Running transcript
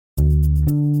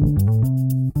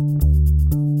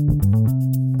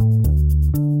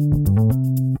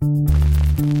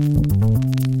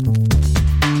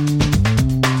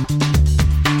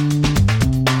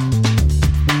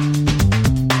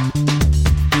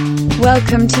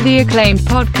Welcome to the acclaimed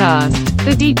podcast,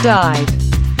 The Deep Dive,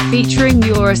 featuring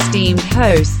your esteemed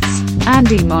hosts,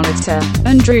 Andy Monitor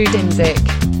and Drew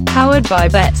Dinzik, powered by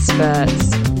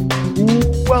BetSperts.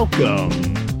 Welcome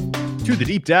to The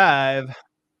Deep Dive,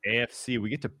 AFC. We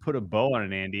get to put a bow on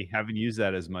it, Andy. Haven't used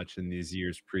that as much in these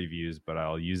year's previews, but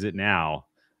I'll use it now.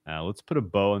 Let's put a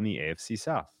bow on the AFC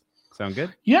South. Sound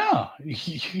good? Yeah,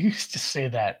 you used to say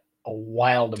that a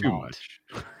wild Too amount. much.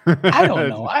 I don't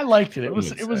know. I liked it. It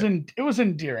was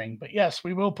endearing. But yes,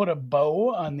 we will put a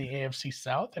bow on the AFC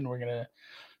South, and we're gonna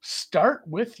start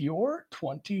with your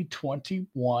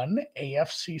 2021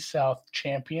 AFC South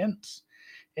champions.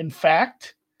 In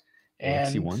fact,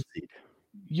 AFC and 1 seed.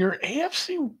 your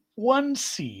AFC 1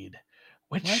 seed,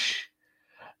 which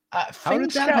How did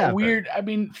things that got happen? weird. I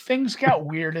mean, things got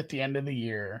weird at the end of the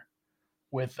year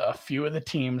with a few of the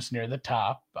teams near the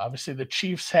top. Obviously, the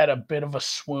Chiefs had a bit of a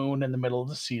swoon in the middle of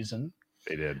the season.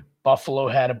 They did. Buffalo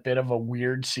had a bit of a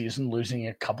weird season, losing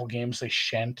a couple games they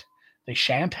shan't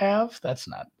have. That's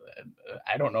not,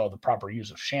 I don't know the proper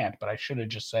use of shan't, but I should have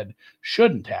just said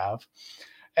shouldn't have.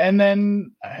 And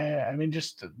then, I mean,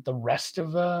 just the rest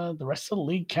of the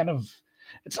league kind of,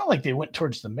 it's not like they went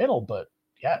towards the middle, but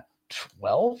yeah,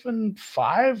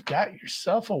 12-5, got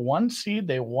yourself a 1 seed.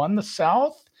 They won the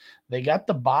South. They got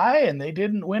the bye, and they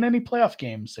didn't win any playoff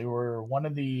games. They were one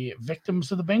of the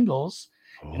victims of the Bengals.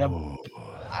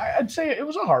 I'd say it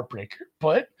was a heartbreaker,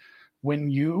 but when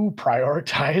you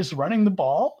prioritize running the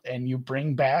ball and you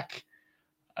bring back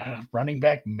running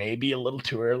back maybe a little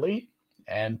too early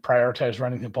and prioritize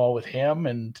running the ball with him,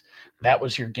 and that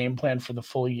was your game plan for the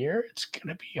full year, it's going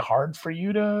to be hard for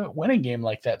you to win a game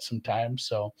like that sometimes.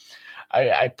 So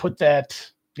I put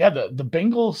that, the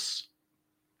Bengals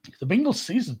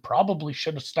season probably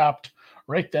should have stopped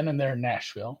right then and there in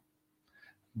Nashville.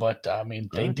 But I mean,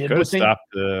 they did. Could have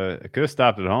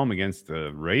stopped at home against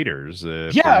the Raiders.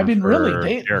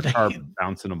 Really, Derek Carr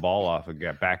bouncing a ball off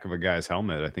back of a guy's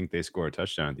helmet. I think they scored a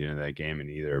touchdown at the end of that game and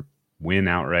either win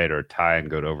outright or tie and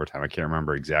go to overtime. I can't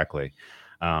remember exactly.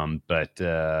 But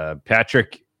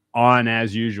Patrick, on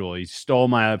as usual, he stole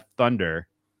my thunder.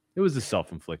 It was a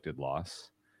self-inflicted loss.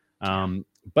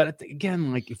 But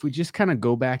again, like if we just kind of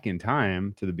go back in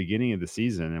time to the beginning of the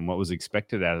season and what was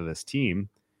expected out of this team,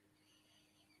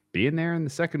 being there in the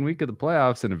second week of the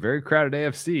playoffs in a very crowded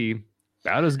AFC,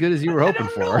 about as good as you were hoping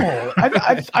for.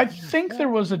 I think there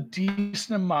was a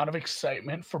decent amount of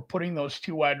excitement for putting those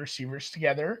two wide receivers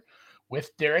together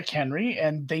with Derrick Henry,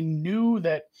 and they knew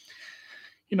that,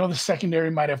 the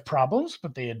secondary might have problems,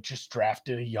 but they had just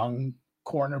drafted a young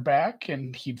cornerback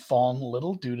and he'd fallen a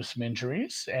little due to some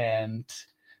injuries, and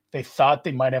they thought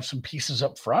they might have some pieces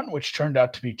up front, which turned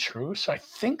out to be true. So I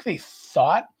think they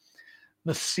thought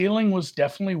the ceiling was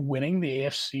definitely winning the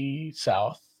AFC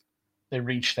South. They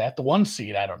reached that. The 1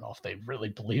 seed, I don't know if they really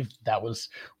believed that was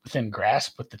within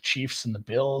grasp with the Chiefs and the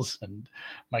Bills. And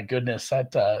my goodness,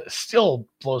 that still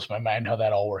blows my mind how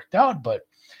that all worked out. But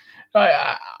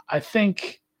I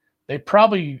think they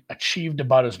probably achieved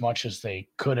about as much as they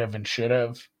could have and should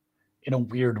have in a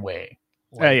weird way.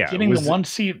 Getting the 1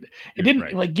 seed, it didn't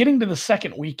right. Like getting to the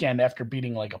second weekend after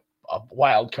beating like a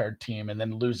wild card team and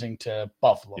then losing to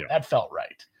Buffalo. Yeah. That felt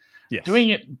right. Yes.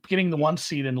 Getting the 1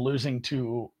 seed and losing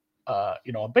to a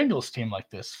Bengals team like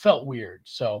this felt weird.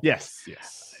 So yes,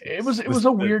 it was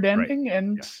a weird ending, right.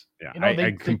 And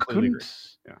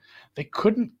they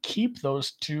couldn't keep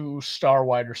those two star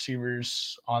wide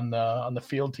receivers on the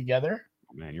field together.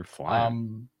 Oh, man, you're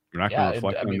flying. You're not going to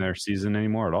reflect on their season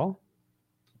anymore at all.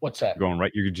 What's that? You're going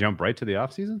right. You could jump right to the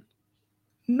offseason?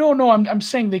 No. I'm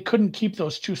saying they couldn't keep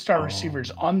those two star receivers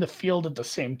on the field at the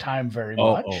same time very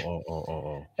much.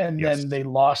 And then they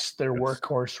lost their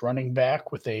workhorse running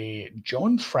back with a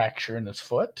Jones fracture in his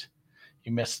foot.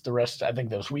 He missed the rest. I think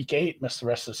that was week 8. Missed the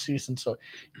rest of the season. So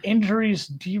injuries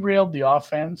derailed the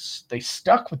offense. They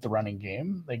stuck with the running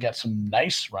game. They got some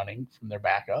nice running from their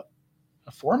backup,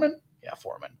 Foreman. Yeah,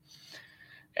 Foreman.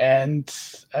 And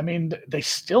I mean, they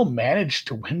still managed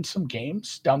to win some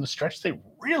games down the stretch. They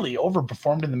really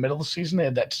overperformed in the middle of the season. They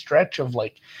had that stretch of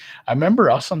I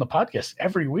remember us on the podcast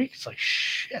every week. It's like,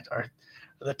 shit, are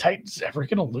the Titans ever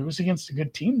going to lose against a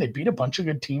good team? They beat a bunch of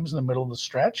good teams in the middle of the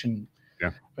stretch. And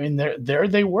I mean, there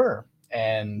they were.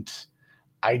 And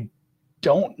I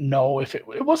don't know if it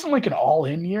wasn't like an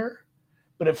all-in year,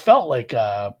 but it felt like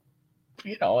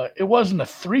it wasn't a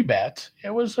 3-bet.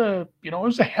 It was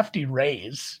a hefty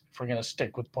raise, if we're gonna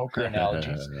stick with poker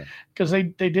analogies, because they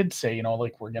did say,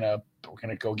 we're gonna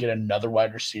go get another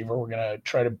wide receiver. We're gonna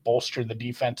try to bolster the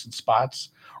defense in spots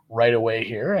right away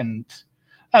here, and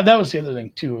that was the other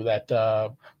thing too, that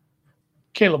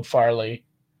Caleb Farley,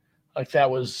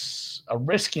 that was a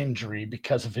risk injury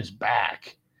because of his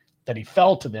back that he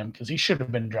fell to them because he should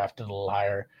have been drafted a little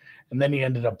higher. And then he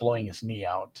ended up blowing his knee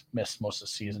out, missed most of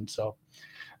the season. So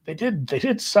they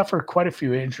did suffer quite a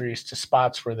few injuries to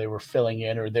spots where they were filling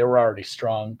in or they were already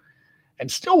strong and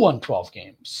still won 12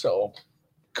 games. So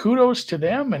kudos to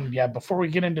them. And yeah, before we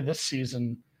get into this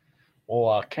season,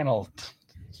 we'll kind of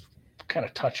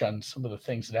touch on some of the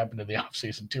things that happened in the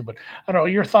offseason too. But I don't know,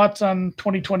 your thoughts on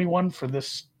 2021 for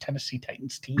this Tennessee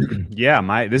Titans team?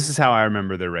 Yeah, this is how I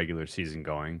remember their regular season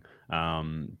going.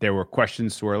 There were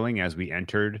questions swirling as we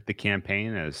entered the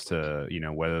campaign as to,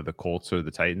 whether the Colts or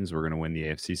the Titans were going to win the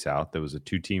AFC South. There was a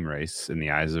 2-team race in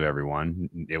the eyes of everyone.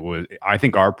 I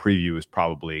think our preview was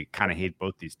probably kind of hate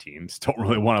both these teams. Don't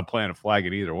really want to plant a flag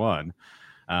at either one.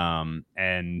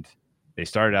 And they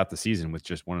started out the season with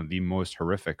just one of the most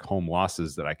horrific home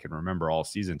losses that I can remember all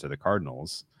season to the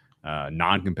Cardinals,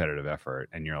 non-competitive effort.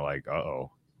 And you're like,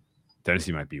 uh-oh,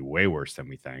 Tennessee might be way worse than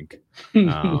we think.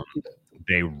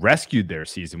 They rescued their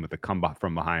season with a comeback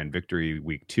from behind victory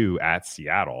week 2 at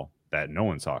Seattle that no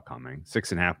one saw coming.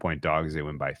 6.5-point dogs. They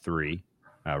win by 3.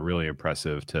 Really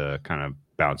impressive to kind of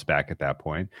bounce back at that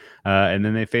point. And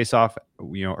then they face off,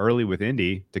 early with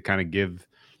Indy to kind of give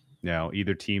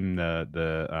either team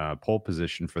the pole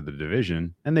position for the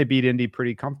division, and they beat Indy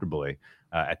pretty comfortably.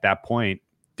 At that point,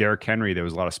 Derrick Henry, there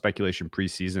was a lot of speculation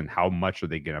preseason. How much are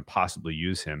they going to possibly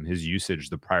use him? His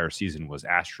usage the prior season was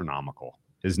astronomical.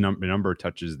 His number of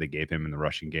touches they gave him in the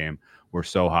rushing game were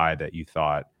so high that you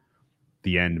thought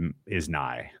the end is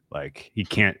nigh. Like they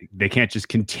can't just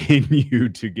continue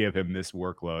to give him this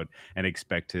workload and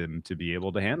expect him to be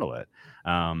able to handle it.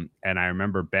 And I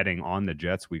remember betting on the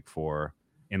Jets week 4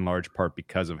 in large part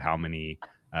because of how many,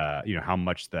 how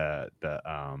much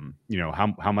how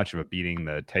much of a beating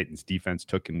the Titans defense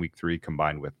took in week 3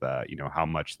 combined with, how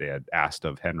much they had asked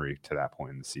of Henry to that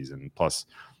point in the season. Plus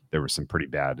there were some pretty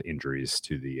bad injuries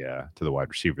to the wide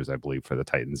receivers, I believe, for the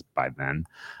Titans by then.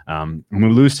 And we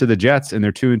lose to the Jets and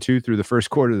they're 2-2 through the first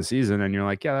quarter of the season. And you're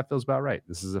like, yeah, that feels about right.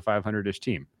 This is a 500-ish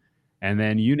team. And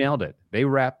then you nailed it. They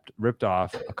ripped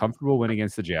off a comfortable win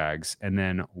against the Jags. And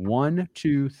then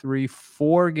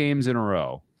 4 games in a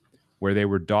row where they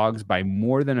were dogs by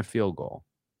more than a field goal.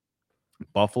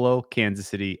 Buffalo, Kansas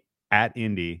City, at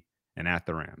Indy, and at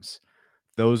the Rams.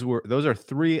 Those are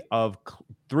 3 of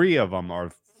them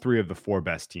are 3 of the 4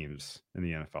 best teams in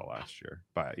the NFL last year.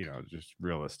 But, just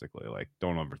realistically, like,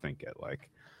 don't overthink it. Like,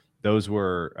 those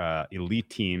were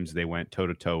elite teams they went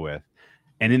toe-to-toe with.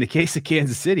 And in the case of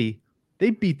Kansas City, they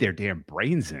beat their damn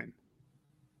brains in.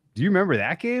 Do you remember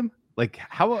that game? Like,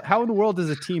 how in the world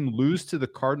does a team lose to the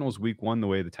Cardinals week 1 the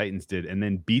way the Titans did and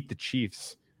then beat the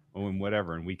Chiefs in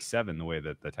week 7 the way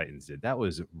that the Titans did? That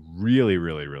was really,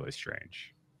 really, really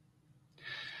strange.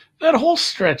 That whole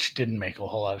stretch didn't make a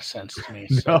whole lot of sense to me.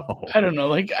 So No, I don't know.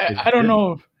 Like, I don't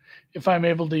know if I'm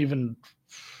able to even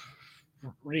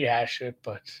rehash it,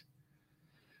 but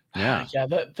yeah,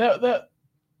 that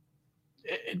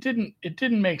it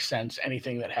didn't make sense,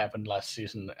 anything that happened last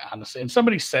season, honestly. And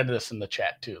somebody said this in the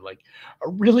chat too, like a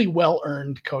really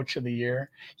well-earned coach of the year.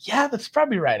 Yeah, that's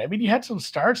probably right. I mean, you had some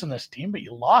stars in this team, but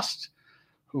you lost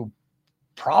who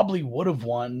probably would have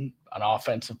won an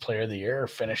offensive player of the year or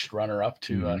finished runner-up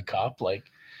to a cup. Like,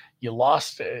 you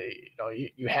lost,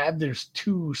 you had there's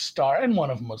 2 stars, and one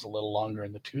of them was a little longer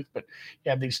in the tooth, but you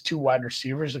had these 2 wide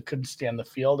receivers that couldn't stay on the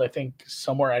field. I think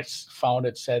somewhere I found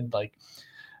it said, like,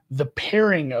 the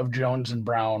pairing of Jones and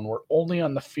Brown were only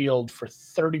on the field for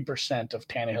 30% of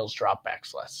Tannehill's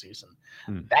dropbacks last season.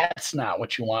 That's not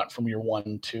what you want from your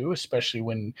 1-2, especially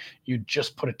when you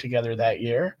just put it together that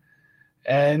year.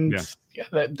 And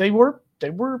they were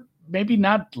maybe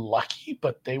not lucky,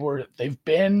 but they've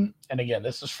been, and again,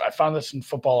 I found this in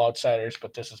Football Outsiders,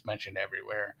 but this is mentioned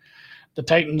everywhere. The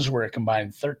Titans were a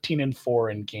combined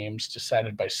 13-4 in games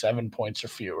decided by 7 points or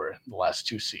fewer in the last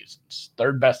 2 seasons.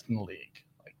 3rd best in the league.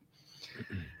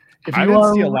 I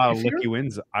didn't see a lot of lucky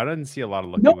wins. I didn't see a lot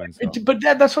of lucky wins. But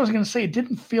that's what I was going to say. It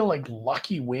didn't feel like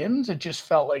lucky wins. It just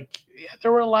felt like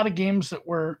there were a lot of games that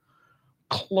were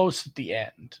close at the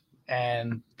end.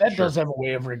 And that does have a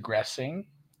way of regressing.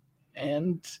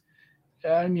 And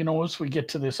as we get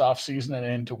to this offseason and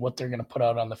into what they're going to put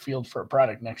out on the field for a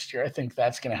product next year, I think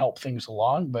that's going to help things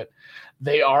along. But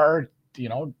they are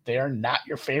not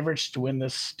your favorites to win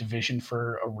this division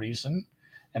for a reason.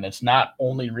 And it's not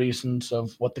only reasons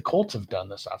of what the Colts have done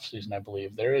this offseason, I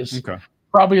believe. There is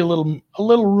probably a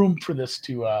little room for this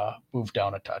to move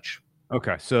down a touch.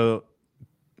 Okay, so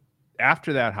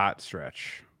after that hot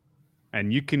stretch,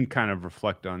 and you can kind of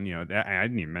reflect on, that I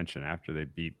didn't even mention after they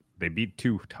beat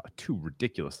two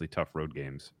ridiculously tough road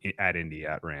games at Indy,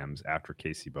 at Rams, after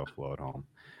KC Buffalo at home.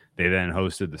 They then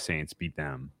hosted the Saints, beat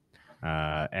them,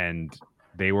 and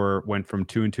they went from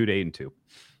 2-2 to 8-2.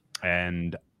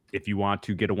 And if you want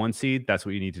to get a 1 seed, that's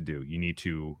what you need to do. You need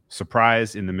to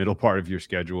surprise in the middle part of your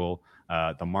schedule.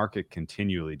 The market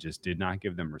continually just did not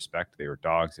give them respect. They were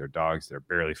dogs. They're dogs. They're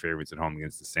barely favorites at home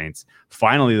against the Saints.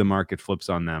 Finally, the market flips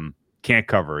on them. Can't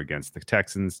cover against the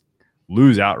Texans.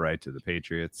 Lose outright to the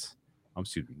Patriots.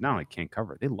 Excuse me, not only can't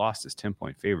cover, they lost as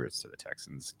 10-point favorites to the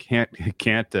Texans. Can't beat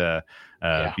the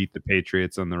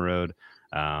Patriots on the road.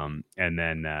 And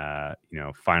then,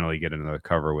 finally get another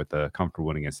cover with a comfortable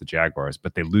win against the Jaguars.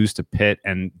 But they lose to Pitt.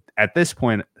 And at this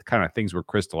point, kind of things were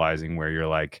crystallizing where you're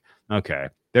like, okay,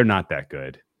 they're not that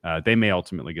good. They may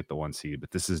ultimately get the 1 seed,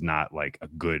 but this is not like a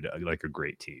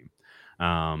great team.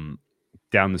 Down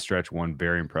the stretch, one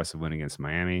very impressive win against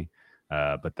Miami.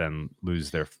 But then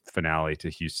lose their finale to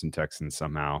Houston Texans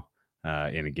somehow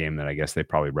in a game that I guess they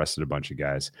probably rested a bunch of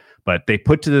guys. But they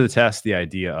put to the test the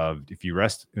idea of if you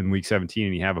rest in week 17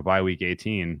 and you have a bye week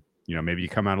 18, maybe you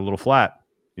come out a little flat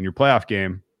in your playoff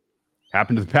game.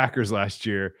 Happened to the Packers last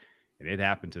year, and it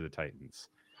happened to the Titans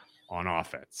on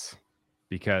offense.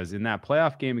 Because in that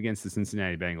playoff game against the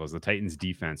Cincinnati Bengals, the Titans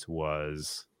defense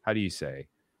was, how do you say,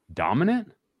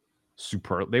 dominant?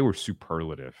 They were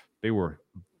superlative. They were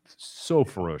so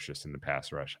ferocious in the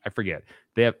pass rush. I forget.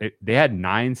 They had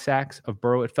 9 sacks of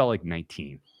Burrow. It felt like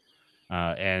 19.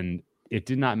 And it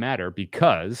did not matter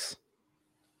because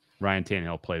Ryan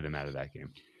Tannehill played them out of that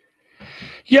game.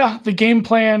 Yeah, the game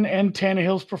plan and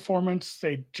Tannehill's performance,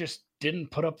 they just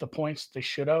didn't put up the points they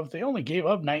should have. They only gave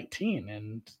up 19,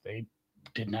 and they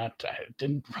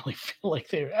didn't really feel like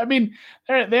they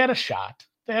had a shot.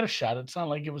 They had a shot. It's not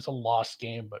like it was a lost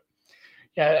game, but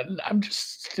yeah, I'm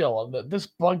just still, this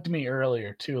bugged me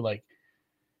earlier too. Like,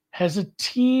 has a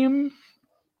team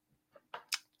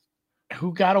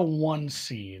who got a 1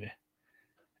 seed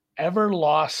ever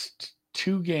lost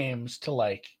 2 games to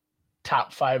like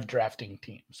top 5 drafting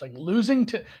teams? Like losing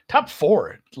to top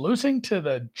 4, losing to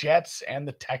the Jets and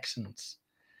the Texans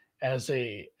as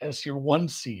your 1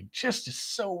 seed just is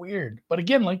so weird. But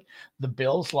again, like the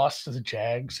Bills lost to the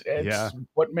Jags. It's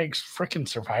what makes freaking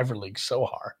Survivor League so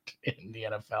hard in the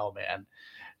NFL, man,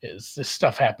 is this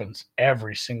stuff happens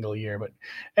every single year.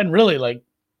 And really, like,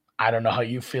 I don't know how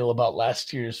you feel about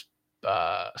last year's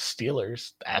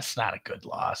Steelers. That's not a good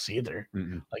loss either.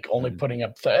 Mm-mm. Like only putting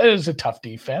up, it is a tough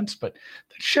defense, but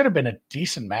that should have been a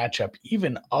decent matchup,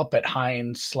 even up at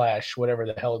Heinz / whatever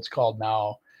the hell it's called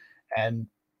now. And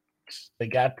they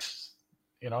got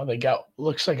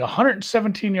looks like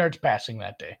 117 yards passing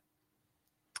that day.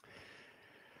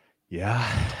 Yeah,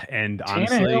 and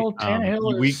honestly,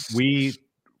 Tannehill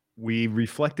we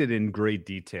reflected in great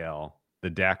detail the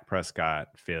Dak Prescott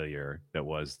failure that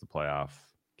was the playoff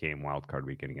game wildcard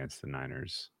weekend against the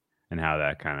Niners, and how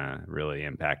that kind of really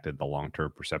impacted the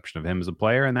long-term perception of him as a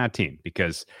player and that team.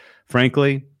 Because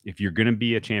frankly, if you're going to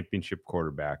be a championship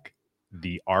quarterback,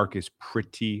 the arc is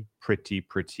pretty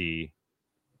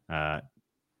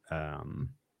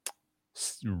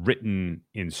written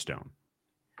in stone.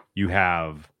 You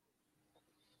have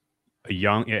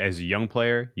as a young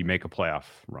player, you make a playoff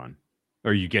run,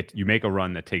 or you make a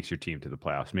run that takes your team to the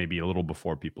playoffs, maybe a little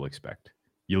before people expect.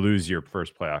 You lose your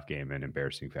first playoff game in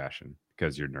embarrassing fashion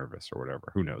because you're nervous or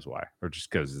whatever. Who knows why? Or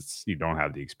just because you don't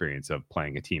have the experience of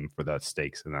playing a team for the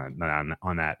stakes and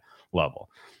on that level.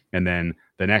 And then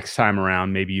the next time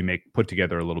around, maybe you put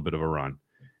together a little bit of a run.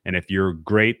 And if you're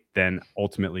great, then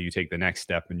ultimately you take the next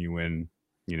step and you win,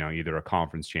 either a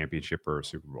conference championship or a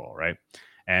Super Bowl, right?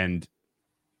 And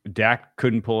Dak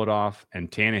couldn't pull it off, and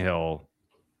Tannehill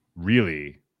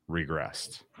really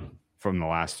regressed from the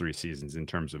last 3 seasons in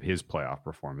terms of his playoff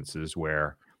performances,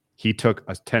 where he took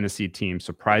a Tennessee team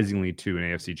surprisingly to an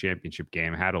AFC championship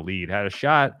game, had a lead, had a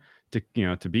shot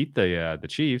to beat the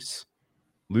Chiefs,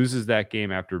 loses that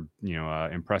game after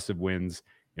impressive wins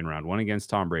in round 1 against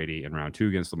Tom Brady and round 2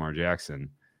 against Lamar Jackson.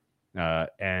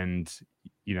 And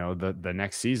the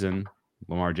next season,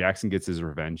 Lamar Jackson gets his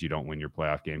revenge. You don't win your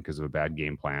playoff game because of a bad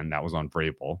game plan. That was on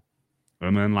Vrabel.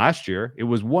 And then last year, it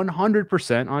was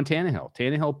 100% on Tannehill.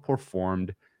 Tannehill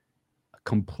performed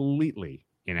completely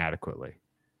inadequately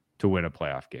to win a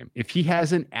playoff game. If he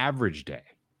has an average day,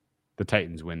 the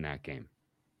Titans win that game.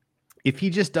 If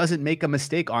he just doesn't make a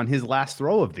mistake on his last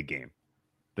throw of the game,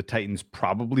 the Titans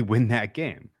probably win that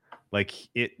game. Like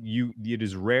it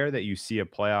is rare that you see a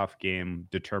playoff game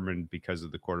determined because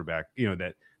of the quarterback,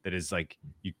 that is like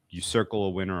you circle a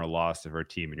win or a loss of our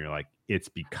team and you're like, it's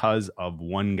because of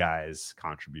one guy's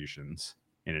contributions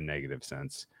in a negative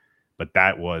sense. But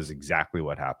that was exactly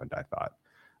what happened, I thought.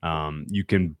 You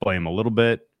can blame a little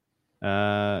bit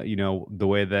The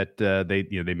way that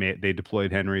they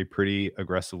deployed Henry pretty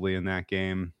aggressively in that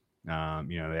game.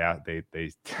 They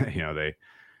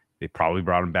probably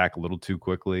brought him back a little too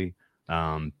quickly.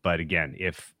 But again,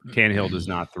 if Tannehill does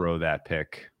not throw that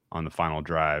pick on the final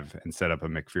drive and set up a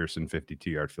McPherson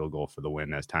 52-yard field goal for the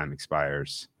win as time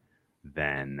expires,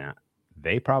 then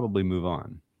they probably move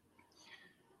on.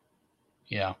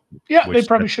 Yeah, they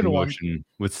probably should have won.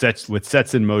 Which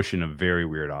sets in motion a very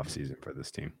weird offseason for this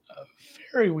team. A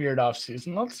very weird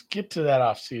offseason. Let's get to that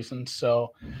offseason.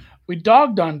 So we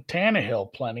dogged on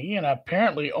Tannehill plenty, and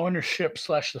apparently ownership /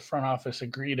 the front office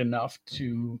agreed enough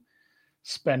to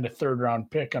spend a third-round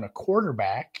pick on a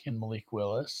quarterback in Malik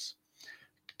Willis.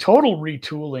 Total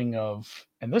retooling of,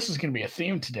 and this is going to be a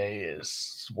theme today,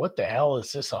 is what the hell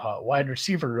is this a wide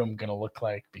receiver room going to look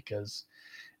like? Because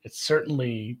it's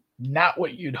certainly not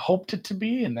what you'd hoped it to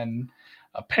be. And then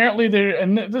apparently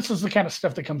and this is the kind of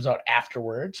stuff that comes out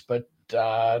afterwards, but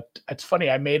it's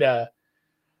funny. I made a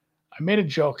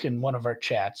joke in one of our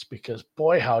chats because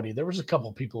boy, howdy, there was a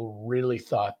couple people who really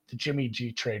thought the Jimmy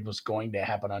G trade was going to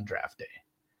happen on draft day.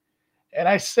 And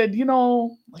I said,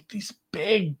 like these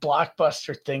big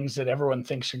blockbuster things that everyone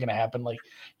thinks are going to happen, like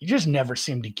you just never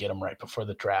seem to get them right before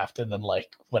the draft. And then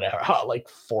like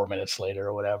 4 minutes later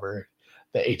or whatever,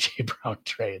 the AJ Brown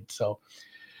trade. So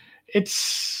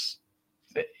it's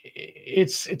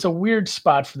a weird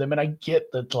spot for them. And I get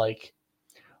that, like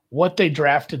what they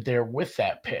drafted there with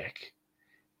that pick.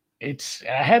 And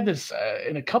I had this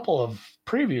in a couple of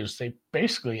previews. They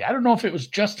basically, I don't know if it was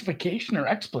justification or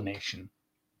explanation,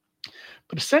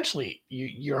 but essentially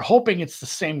you're hoping it's the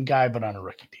same guy, but on a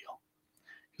rookie deal,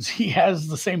 because he has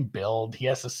the same build. He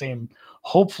has the same,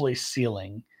 hopefully,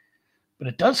 ceiling. But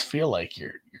it does feel like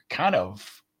you're kind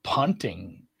of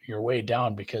punting your way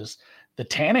down, because the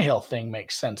Tannehill thing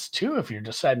makes sense too. If you're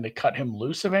deciding to cut him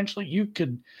loose eventually,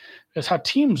 that's how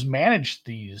teams manage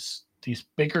these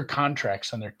bigger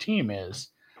contracts on their team is,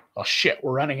 oh shit,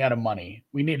 we're running out of money.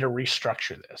 We need to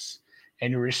restructure this.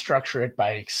 And you restructure it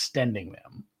by extending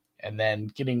them and then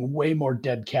getting way more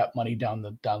dead cap money down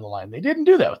the line. They didn't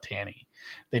do that with Tanny.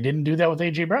 They didn't do that with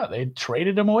AJ Brown. They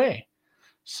traded him away.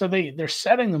 So they're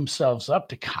setting themselves up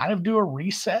to kind of do a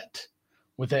reset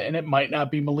with it. And it might not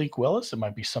be Malik Willis. It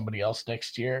might be somebody else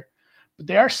next year. But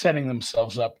they are setting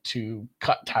themselves up to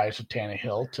cut ties with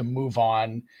Tannehill, to move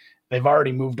on. They've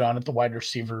already moved on at the wide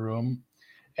receiver room.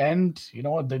 And,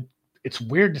 it's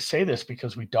weird to say this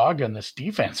because we dogged on this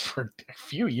defense for a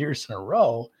few years in a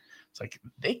row. It's like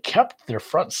they kept their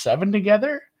front seven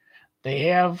together. They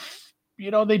have,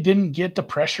 they didn't get the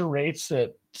pressure rates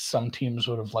that some teams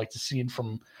would have liked to see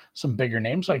from some bigger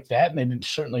names like that. And they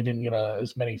certainly didn't get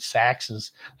as many sacks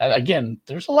as, again,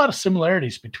 there's a lot of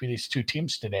similarities between these two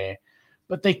teams today,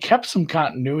 but they kept some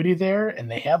continuity there,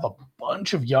 and they have a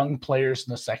bunch of young players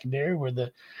in the secondary where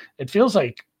it feels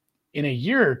like in a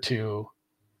year or two,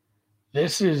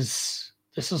 this is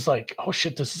like, oh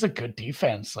shit, this is a good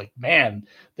defense. Like, man,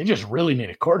 they just really need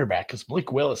a quarterback because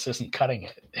Malik Willis isn't cutting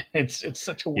it. It's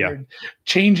such a weird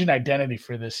change in identity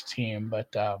for this team.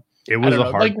 But it was a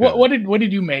hard. Like, what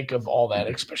did you make of all that?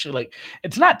 Especially like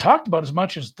it's not talked about as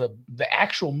much as the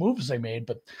actual moves they made,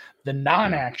 but the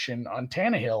non-action on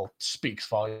Tannehill speaks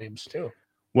volumes too.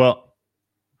 Well,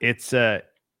 it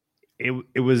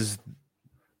was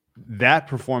that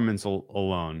performance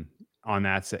alone. On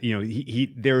that set,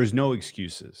 there is no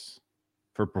excuses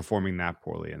for performing that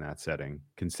poorly in that setting,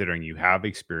 considering you have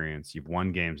experience, you've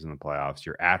won games in the playoffs,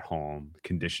 you're at home,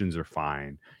 conditions are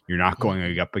fine, you're not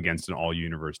going up against an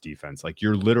all-universe defense. Like,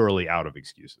 you're literally out of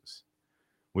excuses,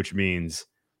 which means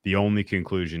the only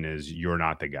conclusion is you're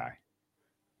not the guy.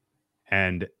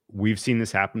 And we've seen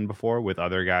this happen before with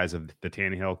other guys of the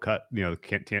Tannehill cut,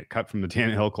 cut from the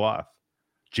Tannehill cloth.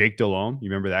 Jake Delhomme, you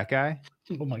remember that guy?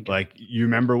 Oh my God. Like, you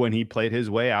remember when he played his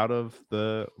way out of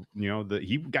that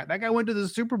guy went to the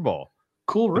Super Bowl.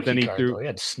 Cool rookie card, though. He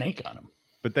had Snake on him.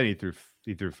 But then he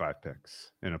threw 5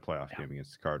 picks in a playoff game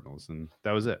against the Cardinals, and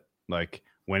that was it. Like,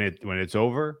 when it's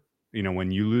over,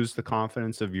 when you lose the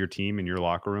confidence of your team in your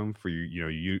locker room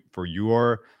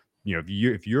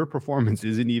if your performance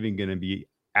isn't even going to be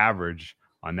average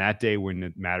on that day when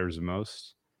it matters the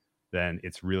most, then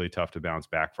it's really tough to bounce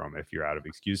back from if you're out of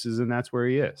excuses, and that's where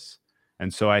he is.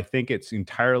 And so I think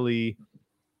the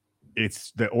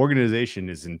organization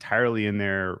is entirely in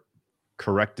their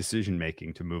correct decision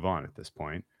making to move on at this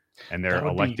point, and they're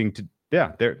electing to.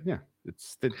 Yeah,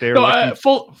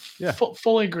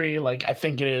 fully agree. Like, I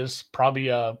think it is probably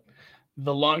the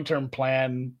long-term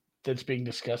plan that's being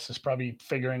discussed is probably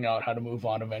figuring out how to move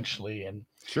on eventually. And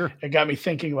sure, it got me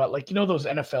thinking about those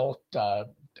NFL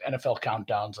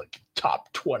countdowns, like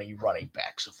top 20 running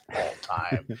backs of all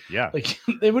time. Yeah. Like,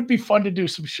 it would be fun to do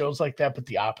some shows like that, but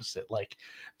the opposite, like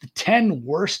the 10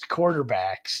 worst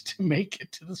quarterbacks to make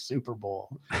it to the Super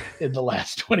Bowl in the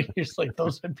last 20 years. Like,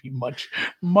 those would be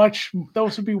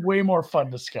those would be way more fun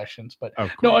discussions. But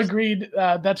no, agreed.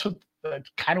 That's what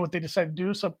kind of what they decided to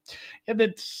do. So yeah,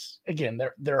 that's, again,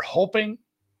 they're hoping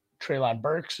Treylon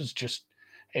Burks is just,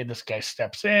 hey, this guy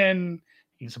steps in.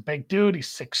 He's a big dude. He's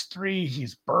 6'3".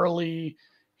 He's burly.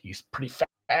 He's pretty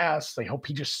fast. They hope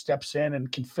he just steps in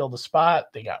and can fill the spot.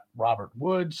 They got Robert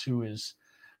Woods, who is,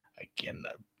 again,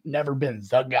 never been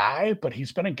the guy, but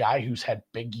he's been a guy who's had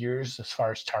big years as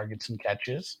far as targets and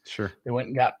catches. Sure. They went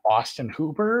and got Austin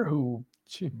Hooper, who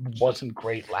wasn't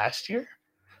great last year.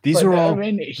 These are all. I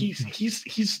mean,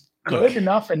 he's good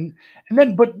enough, and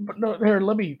then but no, here,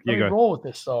 let me roll with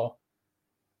this though.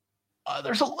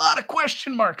 There's a lot of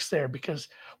question marks there because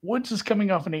Woods is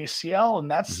coming off an ACL, and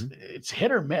that's it's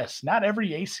hit or miss. Not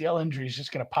every ACL injury is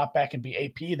just going to pop back and be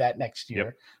AP that next year.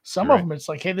 Yep. Some of them, it's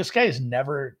like, hey, this guy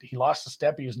he lost a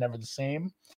step. He was never the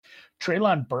same.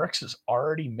 Treylon Burks is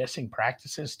already missing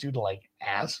practices due to like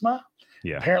asthma.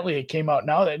 Yeah. Apparently it came out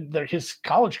now that his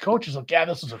college coach is like, yeah,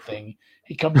 this is a thing.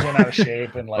 He comes in out of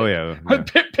shape and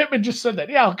like, Pittman just said that.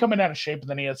 Yeah, I'll come in out of shape, and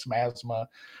then he had some asthma.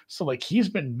 So like, he's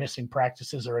been missing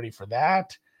practices already for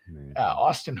that.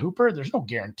 Austin Hooper, there's no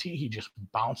guarantee he just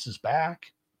bounces back.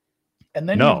 And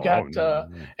then you've got,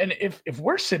 and if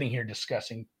we're sitting here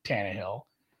discussing Tannehill,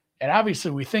 and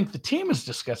obviously we think the team is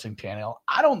discussing Tannehill,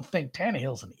 I don't think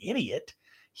Tannehill's an idiot.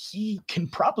 He can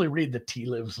probably read the tea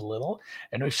leaves a little.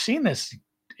 And we've seen this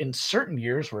in certain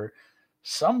years where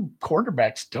some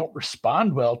quarterbacks don't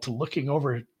respond well to looking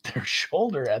over their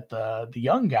shoulder at the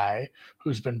young guy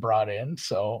who's been brought in.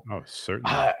 So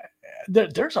certainly.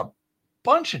 There's a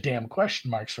bunch of damn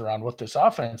question marks around what this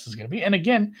offense is going to be. And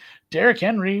again, Derrick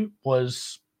Henry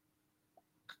was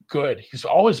good. He's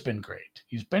always been great.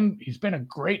 He's been a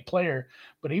great player,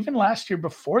 but even last year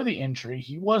before the injury,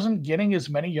 he wasn't getting as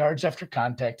many yards after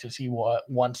contact as he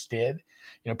once did.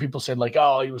 You know, people said like,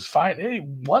 oh, he was fine. He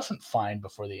wasn't fine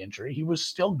before the injury. He was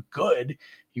still good.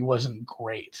 He wasn't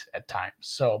great at times.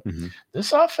 So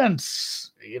this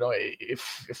offense, you know,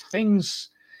 if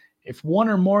one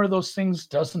or more of those things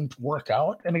doesn't work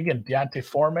out, and again, Deontay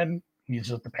Foreman,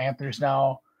 he's with the Panthers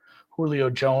now. Julio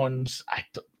Jones,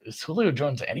 is Julio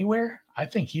Jones anywhere? I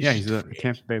think he's a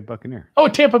Tampa Bay Buccaneer. Oh,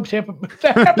 Tampa.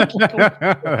 That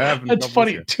happened that's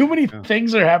funny. Too many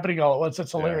things are happening all at once.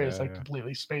 That's hilarious. I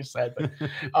completely spaced that. But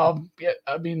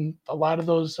I mean, a lot of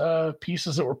those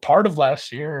pieces that were part of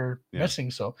last year are missing.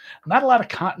 So not a lot of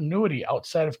continuity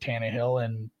outside of Tannehill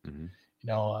and you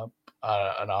know,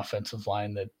 an offensive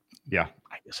line that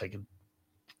I guess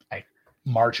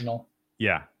marginal.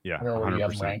 Yeah. I don't know where you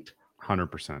have them ranked.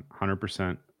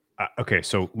 100%. Okay,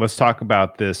 so let's talk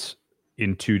about this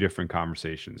in two different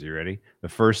conversations. You ready? The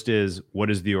first is,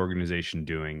 what is the organization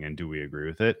doing, and do we agree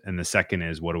with it? And the second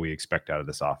is, what do we expect out of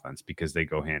this offense? Because they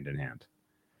go hand in hand.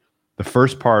 The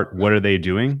first part, what are they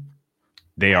doing?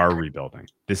 They are rebuilding.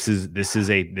 This is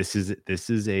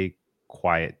a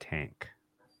quiet tank.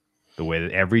 The way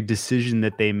that every decision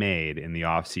that they made in the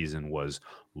offseason was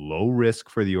low risk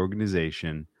for the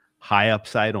organization, high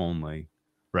upside only,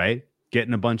 right?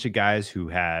 Getting a bunch of guys who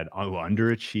had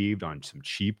underachieved on some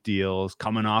cheap deals,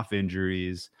 coming off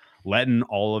injuries, letting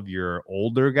all of your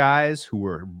older guys who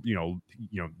were, you know,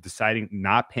 deciding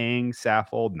not paying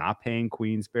Saffold, not paying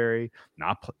Queensberry,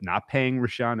 not paying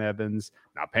Rashaan Evans,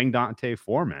 not paying Deontay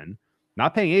Foreman,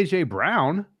 not paying AJ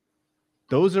Brown.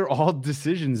 Those are all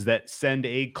decisions that send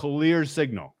a clear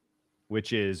signal,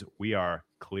 which is we are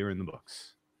clearing the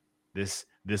books.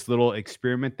 This little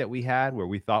experiment that we had where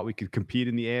we thought we could compete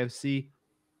in the AFC,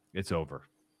 it's over.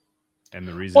 And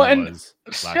the reason was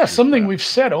something we've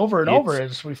said over and over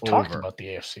as we've talked about the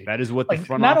AFC. That is what the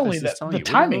front not office only is telling you. The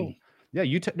timing. Yeah,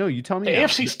 you tell me. The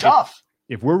AFC's tough.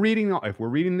 If we're reading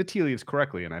the tea leaves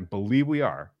correctly, and I believe we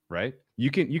are, right? You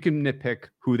can nitpick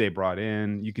who they brought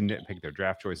in. You can nitpick their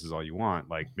draft choices all you want.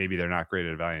 Like maybe they're not great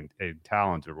at evaluating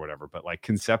talent or whatever. But like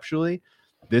conceptually,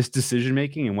 this decision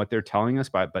making and what they're telling us,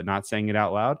 but not saying it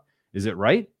out loud, is it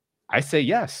right? I say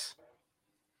yes.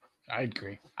 I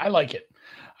agree. I like it.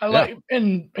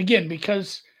 And again,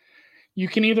 because you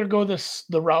can either go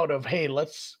the route of, hey,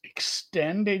 let's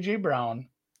extend AJ Brown,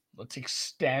 let's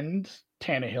extend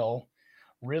Tannehill,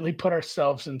 really put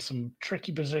ourselves in some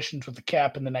tricky positions with the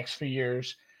cap in the next few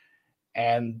years.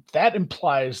 And that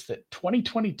implies that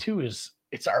 2022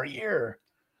 it's our year.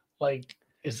 Like,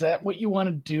 is that what you want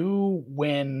to do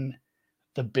when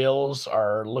the Bills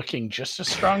are looking just as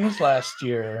strong as last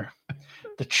year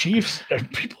The Chiefs,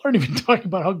 people aren't even talking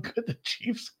about how good the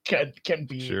Chiefs can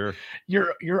be. Sure.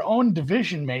 Your own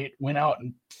division mate went out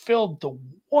and filled the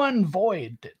one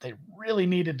void that they really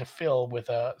needed to fill with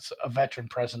a veteran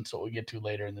presence that we'll get to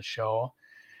later in the show.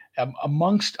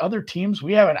 Amongst other teams,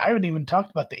 I haven't even talked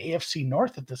about the AFC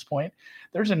North at this point.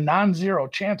 There's a non-zero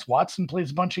chance Watson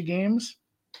plays a bunch of games,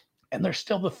 and they're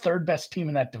still the third best team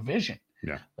in that division.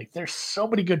 Yeah. Like there's so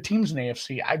many good teams in the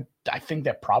AFC. I think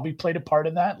that probably played a part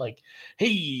in that. Like,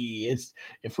 hey,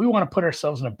 if we want to put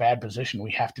ourselves in a bad position, we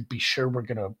have to be sure we're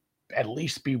going to at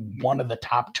least be one of the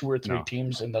top 2 or 3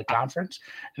 teams in the conference.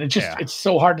 And it's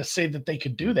so hard to say that they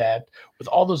could do that with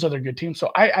all those other good teams.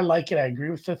 So I like it. I agree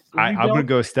with it. I'm going to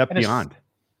go a step beyond.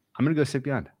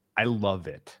 I love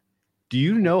it. Do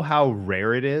you know how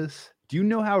rare it is?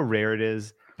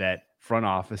 That front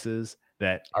offices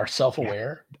that are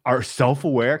self-aware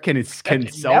can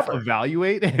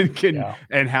self-evaluate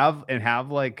and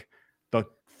have like the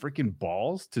freaking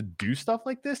balls to do stuff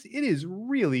like this? It is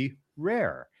really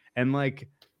rare. And like,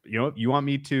 you want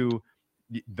me to,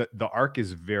 the arc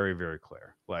is very, very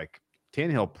clear. Like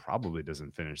Tannehill probably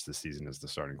doesn't finish the season as the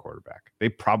starting quarterback. They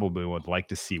probably would like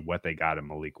to see what they got in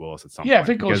Malik Willis at some point. If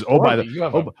it goes by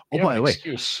the way,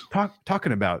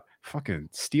 talking about fucking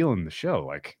stealing the show,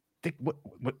 like what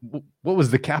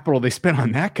was the capital they spent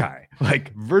on that guy?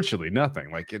 Like virtually nothing.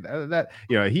 Like that,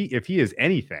 if he is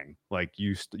anything, like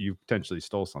you potentially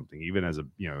stole something, even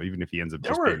if he ends up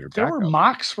just being your backup. There were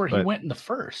mocks where he went in the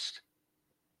first.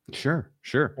 Sure.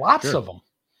 Lots of them.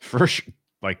 For sure.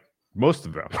 Like most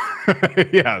of them.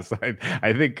 Yes.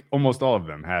 I think almost all of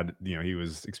them had, he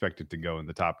was expected to go in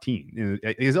the top 10.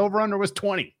 His over-under was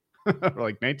 20,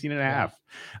 like 19 and a half.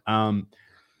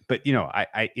 But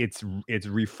it's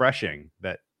refreshing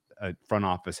that a front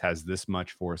office has this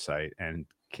much foresight and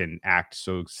can act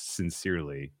so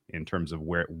sincerely in terms of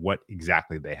what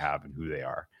exactly they have and who they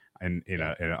are. And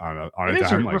on a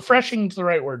time like refreshing is the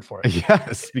right word for it.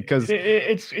 Yes, because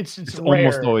it's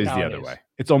almost always the other way.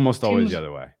 It's almost always the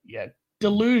other way. Yeah.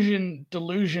 Delusion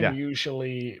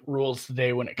usually rules the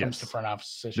day when it comes to front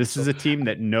office decisions. This is a team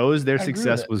that knows their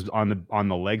success was on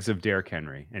the legs of Derrick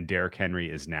Henry, and Derrick Henry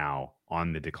is now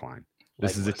on the decline.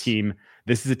 This is a team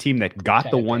that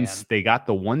got they got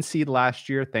the 1 seed last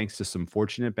year thanks to some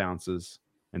fortunate bounces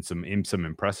and some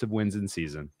impressive wins in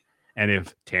season. And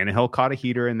if Tannehill caught a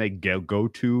heater and they go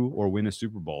to or win a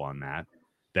Super Bowl on that,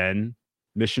 then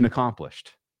mission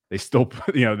accomplished. They still,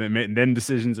 then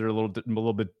decisions are a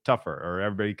little bit tougher, or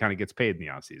everybody kind of gets paid in the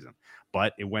offseason.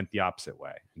 But it went the opposite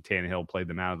way. And Tannehill played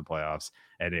them out of the playoffs,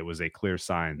 and it was a clear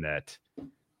sign that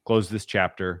close this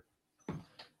chapter.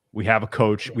 We have a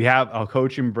coach. We have a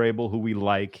coach in Vrabel who we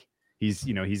like. He's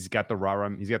got the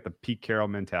rah-rah. He's got the Pete Carroll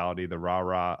mentality, the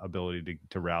rah-rah ability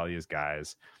to rally his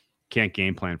guys. Can't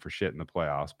game plan for shit in the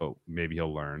playoffs, but maybe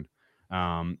he'll learn.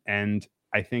 And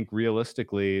I think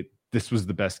realistically, this was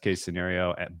the best case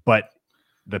scenario. But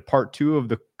the part 2 of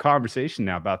the conversation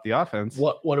now about the offense.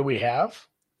 What do we have?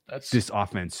 This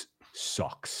offense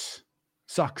sucks.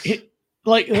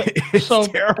 It's so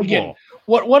terrible. Again,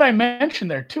 what I mentioned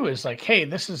there too is like, hey,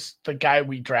 this is the guy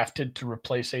we drafted to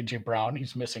replace AJ Brown.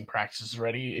 He's missing practices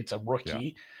already. It's a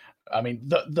rookie. Yeah. I mean,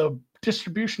 the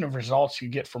distribution of results you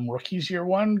get from rookies year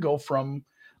 1 go from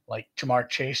like Jamar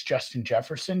Chase, Justin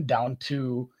Jefferson down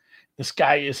to this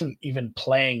guy isn't even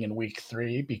playing in week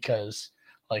 3 because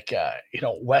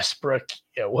Westbrook.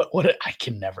 I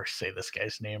can never say this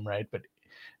guy's name right, but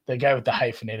the guy with the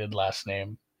hyphenated last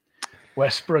name,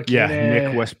 Westbrook. Yeah,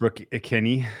 Nick Westbrook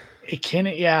Ikhine.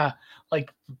 Yeah.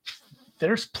 Like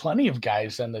there's plenty of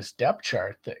guys on this depth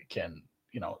chart that can,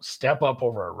 step up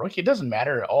over a rookie. It doesn't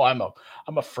matter. Oh, I'm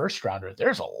a first rounder.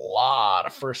 There's a lot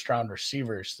of first round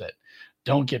receivers that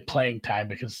don't get playing time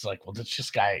because it's like, well, this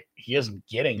just guy, he isn't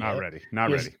getting not it. ready.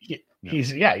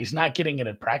 He's not getting it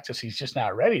in practice. He's just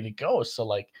not ready to go. So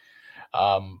like,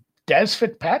 Des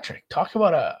Fitzpatrick, talk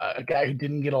about a guy who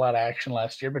didn't get a lot of action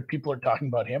last year, but people are talking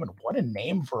about him, and what a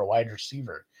name for a wide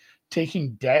receiver.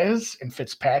 Taking Dez and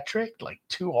Fitzpatrick, like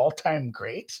 2 all-time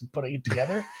greats, and putting it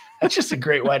together, that's just a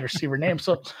great wide receiver name.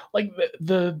 So, like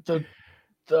the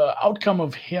outcome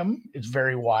of him is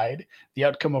very wide. The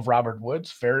outcome of Robert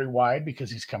Woods very wide because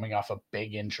he's coming off a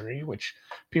big injury, which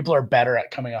people are better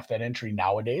at coming off that injury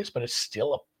nowadays. But it's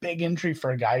still a big injury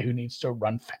for a guy who needs to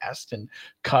run fast and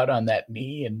cut on that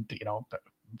knee and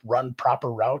run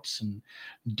proper routes and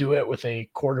do it with a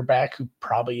quarterback who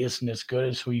probably isn't as good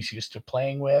as who he's used to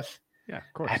playing with. Yeah,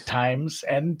 of course. At times.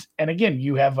 And again,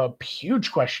 you have a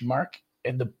huge question mark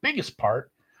in the biggest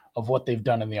part of what they've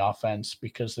done in the offense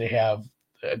because they have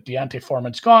Deontay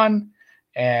Foreman's gone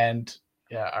and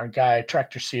our guy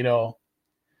Tractor Cito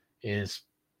is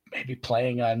maybe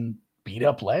playing on beat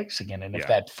up legs again. And if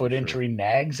that foot injury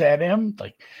nags at him,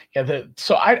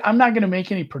 so I'm not going to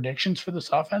make any predictions for this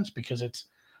offense because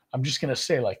I'm just going to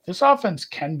say this offense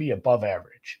can be above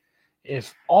average.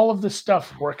 If all of this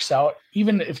stuff works out,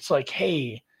 even if it's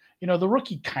hey, the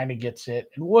rookie kind of gets it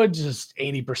and Woods is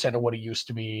 80% of what he used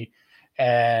to be.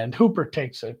 And Hooper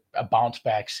takes a bounce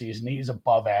back season. He's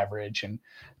above average and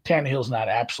Tannehill's not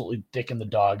absolutely dicking the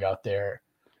dog out there.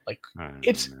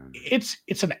 It's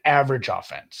an average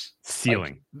offense.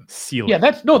 Ceiling. Yeah,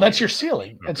 that's your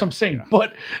ceiling. Okay. That's what I'm saying.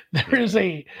 But there's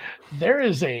a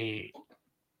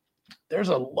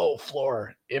low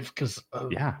floor because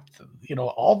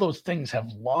all those things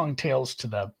have long tails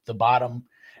to the bottom.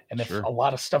 And if a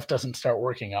lot of stuff doesn't start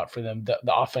working out for them, the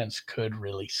offense could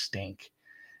really stink.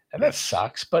 And that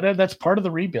sucks, but that's part of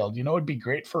the rebuild. It'd be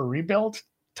great for a rebuild.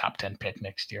 Top 10 pick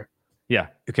next year. Yeah.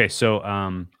 Okay. So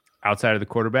outside of the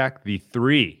quarterback, the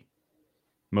three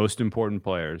most important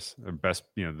players, or best,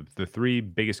 the three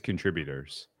biggest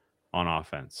contributors on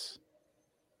offense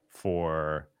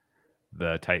for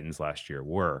the Titans last year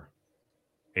were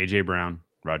A.J. Brown,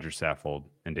 Roger Saffold,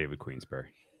 and David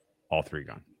Queensberry. All three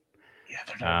gone. Yeah,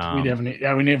 they're not. We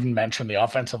didn't even mention the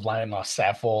offensive line lost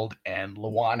Saffold, and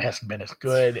Lewan hasn't been as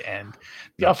good. And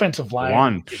the offensive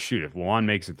line, if Lewan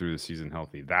makes it through the season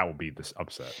healthy, that will be this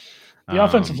upset. The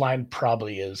offensive line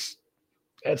probably is.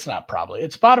 It's not probably.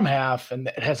 It's bottom half, and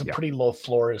it has a pretty low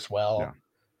floor as well.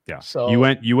 Yeah. So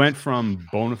you went from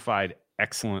bona fide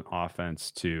excellent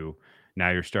offense to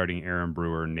now you're starting Aaron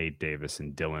Brewer, Nate Davis,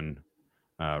 and Dylan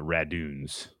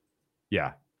Raduns.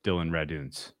 Yeah, Dylan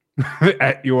Raduns.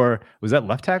 Was that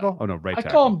left tackle? Oh no, right tackle.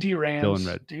 I call him D-Rands.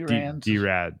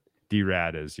 Dylan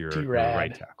D-Rad is your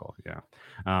right tackle. Yeah.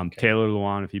 Taylor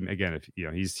Lewan,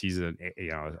 he's a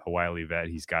wily vet.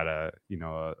 He's got a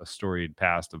storied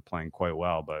past of playing quite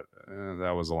well, but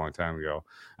that was a long time ago.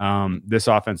 This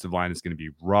offensive line is going to be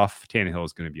rough. Tannehill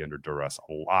is going to be under duress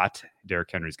a lot.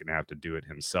 Derrick Henry's going to have to do it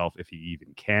himself if he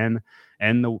even can.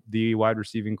 And the wide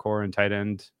receiving core and tight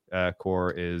end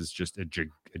core is just a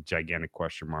gigantic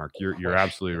question mark. You're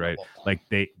absolutely right.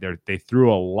 They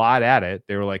threw a lot at it.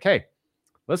 They were like, hey,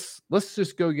 let's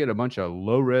just go get a bunch of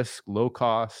low risk, low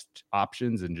cost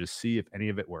options and just see if any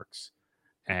of it works.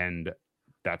 And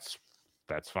that's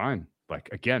fine.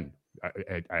 Again,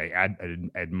 I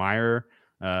admire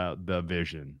the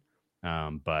vision.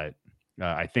 But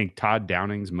I think Todd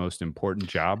Downing's most important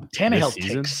job. Tannehill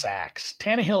takes sacks.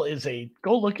 Tannehill is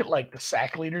go look at the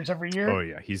sack leaders every year. Oh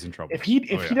yeah, he's in trouble. If he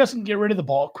doesn't get rid of the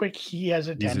ball quick, he has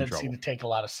a tendency to take a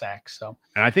lot of sacks. So,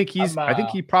 and I think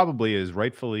he probably is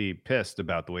rightfully pissed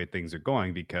about the way things are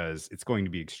going because it's going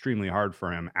to be extremely hard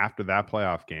for him after that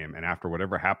playoff game and after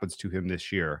whatever happens to him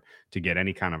this year to get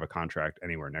any kind of a contract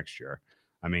anywhere next year.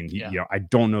 I mean, I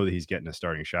don't know that he's getting a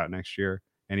starting shot next year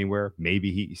anywhere.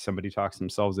 Maybe somebody talks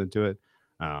themselves into it.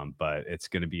 But it's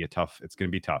going to be tough.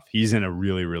 He's in a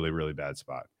really, really, really bad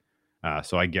spot.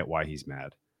 So I get why he's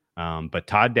mad. But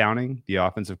Todd Downing, the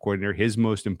offensive coordinator, his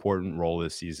most important role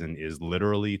this season is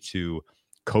literally to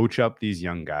coach up these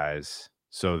young guys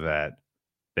so that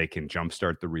they can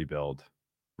jumpstart the rebuild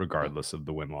regardless of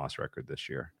the win-loss record this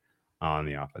year on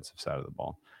the offensive side of the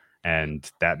ball. And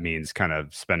that means kind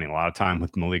of spending a lot of time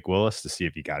with Malik Willis to see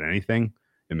if he got anything.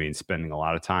 It means spending a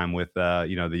lot of time with, the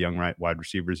young wide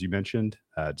receivers you mentioned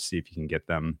to see if you can get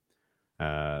them,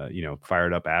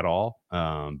 fired up at all.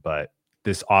 But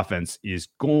this offense is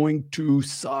going to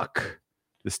suck.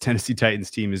 This Tennessee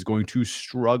Titans team is going to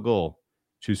struggle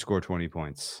to score 20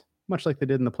 points, much like they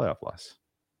did in the playoff loss.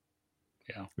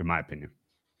 Yeah, in my opinion.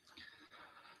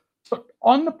 So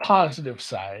on the positive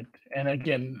side, and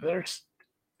again, there's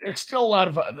still a lot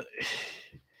of.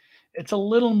 It's a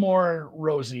little more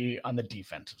rosy on the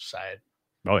defensive side.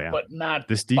 Oh yeah, but not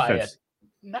this defense.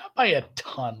 Not by a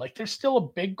ton. There's still a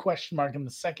big question mark in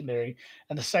the secondary,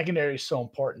 and the secondary is so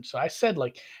important. So I said,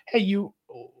 hey,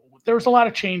 there was a lot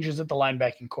of changes at the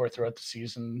linebacking core throughout the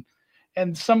season,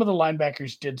 and some of the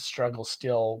linebackers did struggle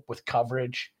still with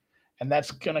coverage, and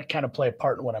that's going to kind of play a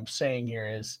part in what I'm saying here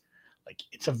is,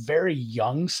 it's a very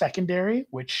young secondary,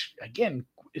 which again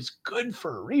is good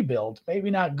for a rebuild, maybe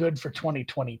not good for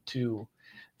 2022.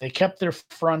 They kept their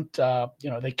front,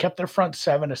 front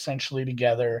seven essentially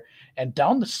together, and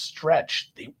down the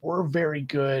stretch they were very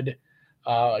good.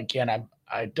 Again,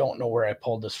 I don't know where I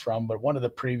pulled this from, but one of the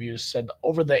previews said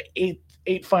over the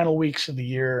eight final weeks of the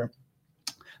year,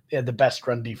 they had the best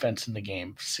run defense in the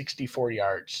game, 64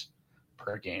 yards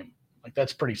per game.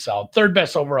 That's pretty solid. Third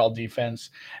best overall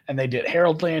defense, and they did.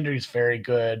 Harold Landry's very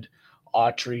good.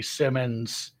 Autry,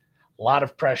 Simmons, a lot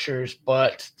of pressures,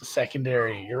 but the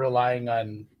secondary, you're relying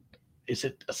on, is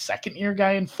it a second-year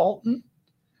guy in Fulton?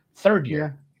 Third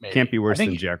year. Maybe. Can't be worse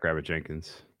than Jackrabbit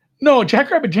Jenkins. No,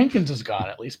 Jackrabbit Jenkins is gone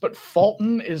at least, but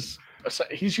Fulton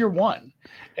he's your one.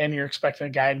 And you're expecting a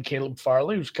guy in Caleb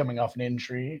Farley who's coming off an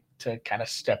injury to kind of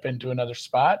step into another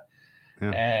spot.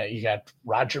 Yeah. You got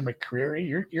Roger McCreary.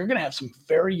 You're going to have some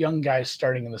very young guys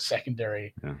starting in the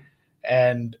secondary. Yeah.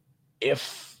 And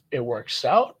if it works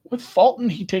out with Fulton,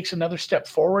 he takes another step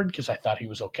forward because I thought he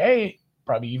was okay,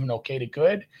 probably even okay to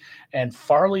good. And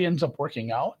Farley ends up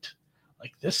working out.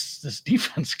 Like this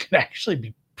defense could actually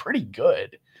be pretty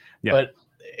good. Yeah. But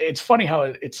it's funny how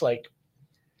it's like,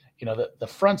 the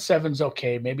front seven's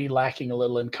okay, maybe lacking a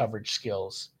little in coverage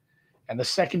skills. And the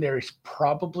secondary's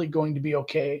probably going to be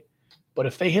okay. But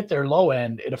if they hit their low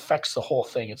end, it affects the whole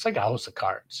thing. It's like a house of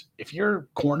cards. If your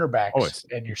cornerbacks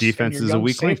and your defense is a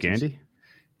weak link, Andy.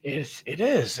 It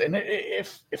is. And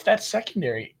if that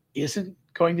secondary isn't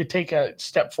going to take a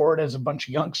step forward as a bunch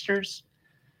of youngsters,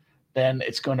 then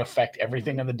it's going to affect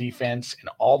everything on the defense. And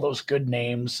all those good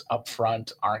names up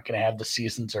front aren't going to have the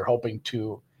seasons they're hoping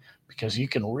to, because you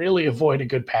can really avoid a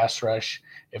good pass rush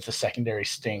if the secondary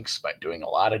stinks by doing a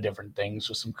lot of different things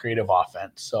with some creative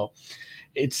offense. So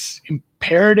it's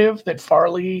imperative that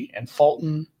Farley and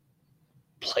Fulton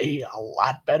play a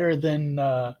lot better than,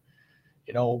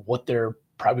 what their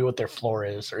floor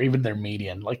is, or even their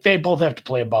median. Like they both have to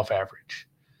play above average.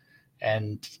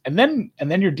 And then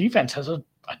your defense has a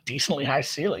decently high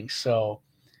ceiling. So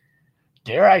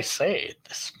dare I say,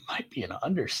 this might be an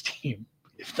unders team.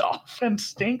 If the offense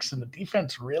stinks and the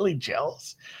defense really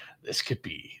gels, this could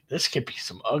be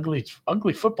some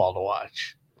ugly football to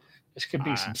watch. This could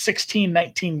be some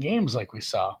 16-19 games like we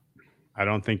saw. I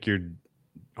don't think you're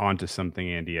onto something,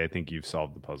 Andy. I think you've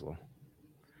solved the puzzle.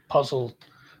 Puzzle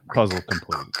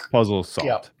complete. Puzzle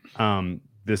solved. Yep.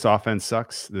 This offense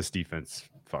sucks. This defense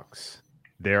fucks.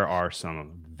 There are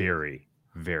some very,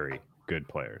 very good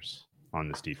players on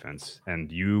this defense.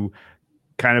 And you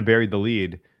kind of buried the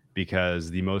lead because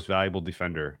the most valuable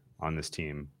defender on this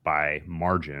team by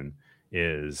margin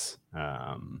is,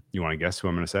 you want to guess who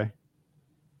I'm going to say?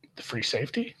 The free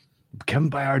safety? Kevin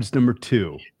Byard's number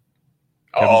 2.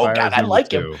 God, I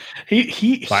like him.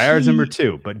 Byard's number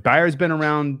 2, but Byard's been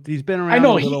around. He's been around. I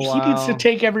know he needs to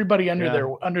take everybody under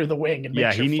the wing and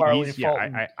make sure Farley.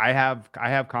 I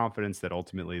have confidence that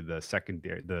ultimately the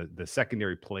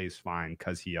secondary plays fine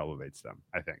because he elevates them.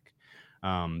 I think,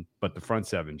 but the front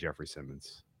seven, Jeffrey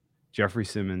Simmons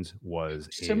was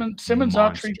Simmons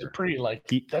ought treated pretty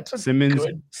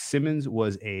Simmons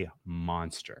was a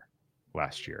monster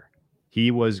last year.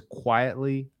 He was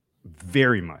quietly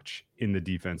very much in the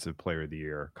defensive player of the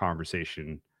year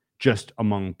conversation, just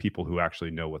among people who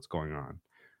actually know what's going on.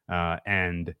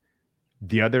 And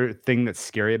the other thing that's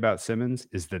scary about Simmons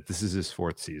is that this is his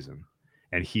 4th season,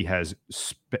 and he has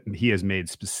made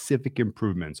specific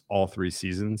improvements all 3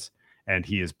 seasons. And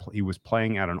he was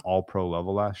playing at an all-pro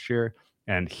level last year,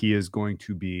 and he is going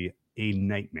to be a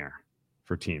nightmare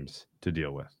for teams to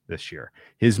deal with this year.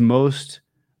 His most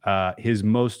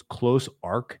close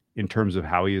arc in terms of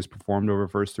how he has performed over the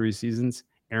first 3 seasons,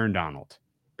 Aaron Donald.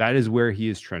 That is where he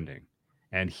is trending.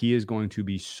 And he is going to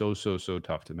be so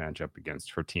tough to match up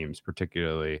against for teams,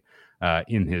 particularly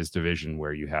in his division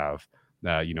where you have,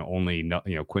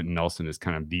 Quentin Nelson is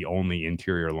kind of the only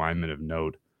interior lineman of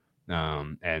note.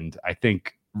 And I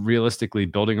think realistically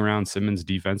building around Simmons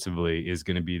defensively is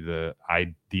going to be the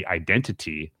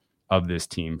identity of this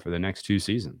team for the next 2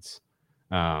 seasons.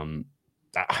 I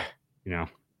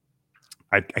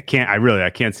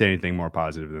can't say anything more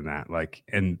positive than that. Like,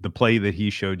 and the play that he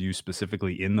showed you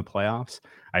specifically in the playoffs,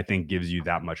 I think gives you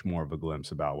that much more of a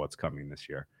glimpse about what's coming this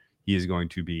year. He is going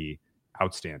to be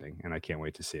outstanding, and I can't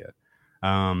wait to see it.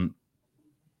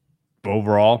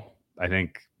 Overall, I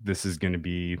think this is going to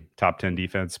be top 10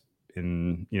 defense at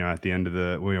the end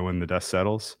of when the dust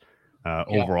settles.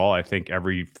 Overall, I think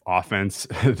every offense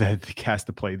that has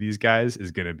to play these guys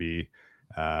is going to be,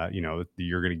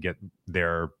 you're going to get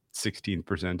their 16th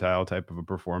percentile type of a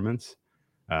performance.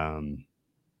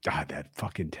 God, that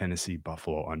fucking Tennessee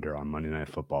Buffalo under on Monday Night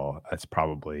Football, that's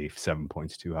probably 7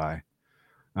 points too high.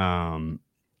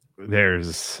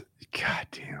 There's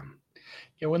goddamn.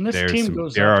 Yeah, when this team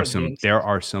goes, there are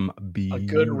some beautiful, a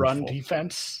good run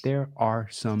defense. There are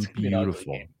some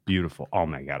beautiful. Oh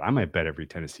my God, I might bet every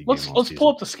Tennessee game. Let's pull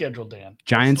up the schedule, Dan.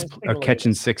 Giants are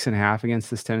catching 6.5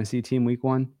 against this Tennessee team week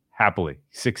 1. Happily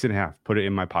 6.5. Put it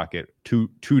in my pocket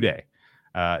today.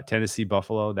 Tennessee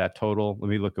Buffalo. That total. Let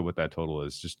me look at what that total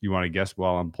is. Just you want to guess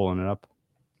while I'm pulling it up?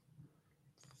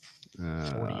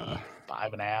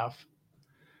 45.5.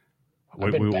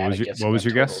 What was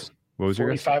your guess? What was your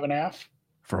guess? 45.5.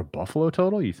 For a Buffalo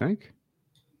total, you think?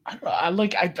 I don't know.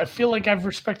 I feel like I've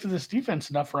respected this defense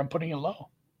enough where I'm putting it low.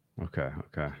 Okay.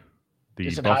 The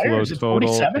Is it Buffalo higher? Is it total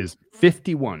 47? is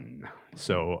 51.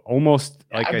 So almost,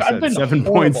 like I I've said, been 7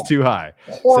 points too high.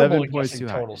 Horrible 7 at points guessing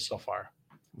too high. totals so far.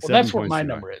 Well, that's what my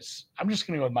number is. I'm just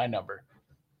going to go with my number.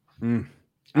 I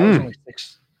was only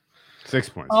 6. 6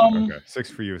 points. Okay. 6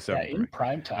 for you, 7 in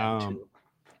prime time, too.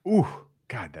 Ooh,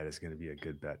 God, that is going to be a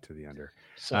good bet to the under.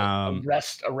 So a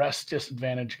rest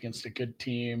disadvantage against a good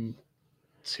team.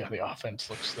 See how the offense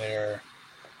looks there.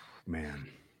 Man.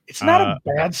 It's not a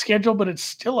bad schedule, but it's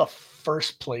still a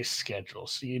first place schedule.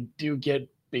 So you do get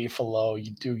Buffalo,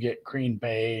 you do get Green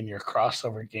Bay in your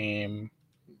crossover game.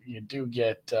 You do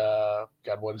get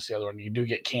what is the other one? You do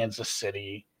get Kansas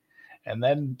City. And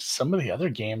then some of the other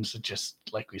games that just,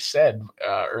 like we said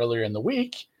earlier in the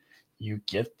week, you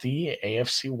get the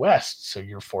AFC West. So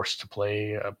you're forced to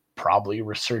play a probably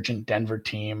resurgent Denver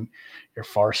team. You're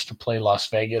forced to play Las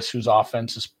Vegas, whose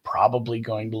offense is probably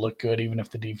going to look good, even if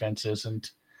the defense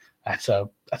isn't. That's a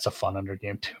fun under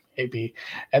game too, maybe.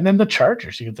 And then the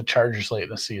Chargers. You get the Chargers late in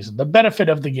the season. The benefit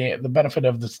of the game, the benefit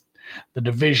of the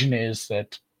division is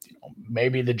that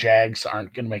maybe the Jags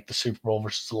aren't going to make the Super Bowl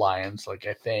versus the Lions, like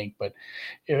I think, but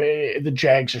the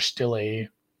Jags are still a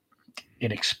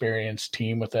inexperienced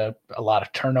team with a lot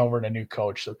of turnover and a new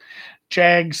coach. So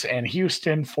Jags and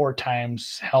Houston 4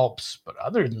 times helps, but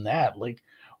other than that, like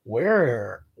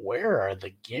where are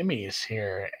the gimmies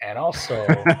here? And also,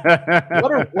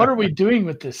 what are we doing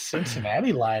with this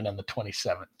Cincinnati line on the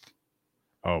 27th?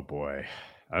 Oh boy.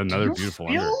 Another beautiful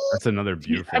under. That's another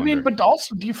beautiful under. But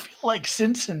also, do you feel like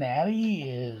Cincinnati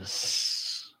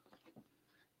is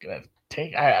gonna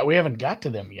take? We haven't got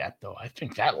to them yet, though. I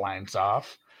think that line's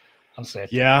off. I'm saying,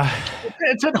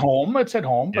 it's at home. It's at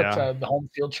home, but the home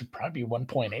field should probably be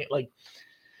 1.8. Like,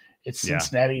 it's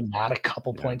Cincinnati not a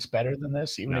couple points better than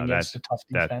this, even against a tough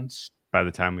defense. By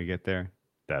the time we get there,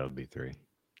 that'll be 3.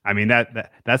 I mean,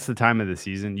 that's the time of the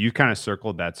season. You kind of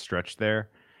circled that stretch there,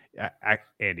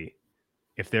 Andy.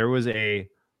 If there was a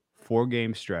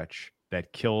 4-game stretch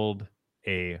that killed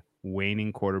a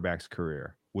waning quarterback's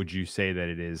career, would you say that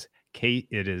it is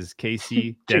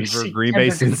KC, Denver, Green Bay,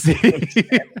 Cincinnati?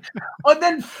 Oh,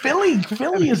 then Philly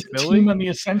is a team on the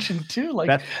ascension too. Like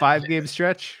that 5-game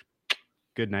stretch.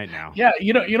 Good night now. Yeah,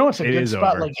 you know what's a good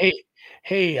spot? Over. Like,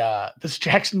 hey, this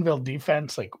Jacksonville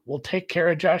defense, like, we'll take care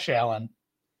of Josh Allen,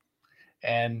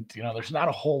 and there's not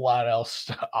a whole lot else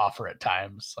to offer at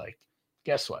times. Like,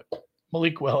 guess what?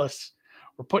 Malik Willis,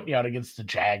 we're putting you out against the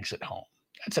Jags at home.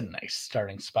 That's a nice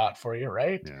starting spot for you,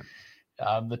 right?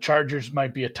 Yeah. The Chargers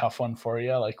might be a tough one for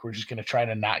you. Like, we're just going to try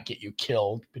to not get you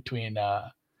killed between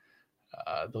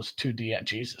those 2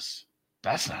 Jesus.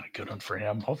 That's not a good one for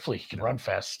him. Hopefully he can run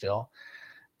fast still.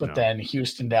 But then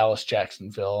Houston, Dallas,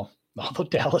 Jacksonville. Although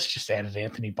Dallas just added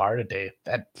Anthony Barr today,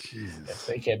 if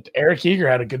they get Eric Eager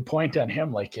had a good point on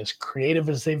him. Like, as creative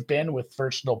as they've been with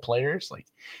versatile players, like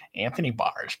Anthony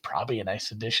Barr is probably a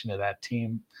nice addition to that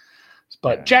team.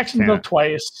 But Jacksonville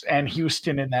twice and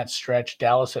Houston in that stretch,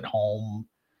 Dallas at home,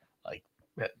 like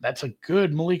that's a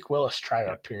good Malik Willis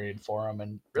tryout period for them.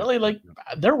 And really, like,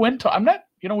 their win. I'm not.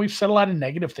 We've said a lot of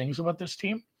negative things about this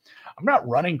team. I'm not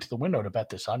running to the window to bet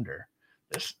this under.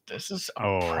 This is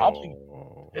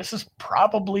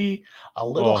probably a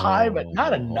little high, but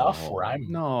not enough where I'm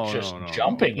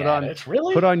jumping at it. It's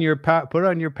really put on your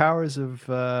powers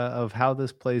of how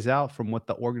this plays out from what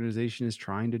the organization is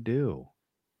trying to do.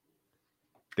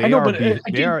 They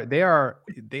are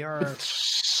with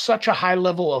such a high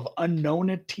level of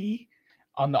unknownity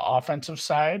on the offensive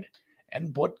side.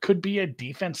 And what could be a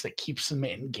defense that keeps them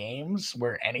in games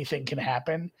where anything can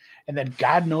happen. And then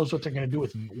God knows what they're going to do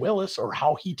with Willis or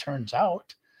how he turns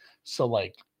out. So,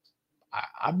 like,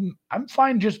 I'm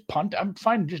fine just I'm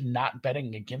fine just not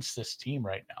betting against this team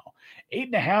right now.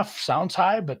 8.5 sounds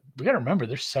high, but we got to remember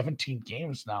there's 17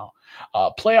 games now.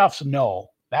 Playoffs, no.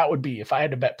 That would be, if I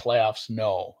had to bet playoffs,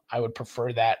 no. I would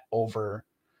prefer that over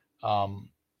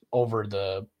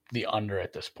the under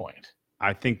at this point.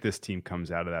 I think this team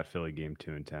comes out of that Philly game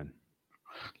 2-10.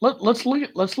 Let's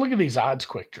look at these odds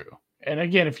quick, Drew. And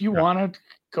again, if you want to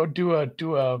go do a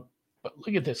but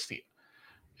look at this, Steve.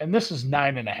 And this is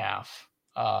 9.5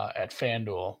 at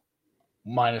FanDuel,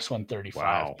 -135.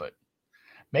 Wow. But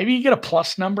maybe you get a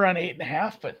plus number on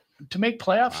 8.5. But to make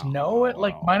playoffs, no, at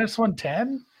like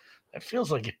 -110, that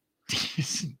feels like a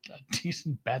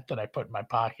decent bet that I put in my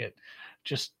pocket.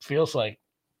 Just feels like,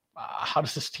 how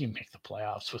does this team make the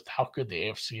playoffs with how good the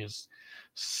AFC is?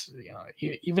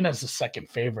 Even as the second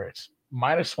favorites,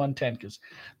 -110, because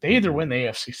they either win the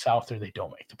AFC South or they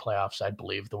don't make the playoffs. I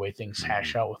believe the way things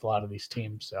hash out with a lot of these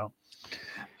teams. So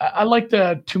I like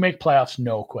to make playoffs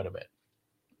no quite a bit.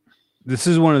 This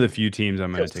is one of the few teams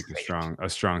I'm going to take a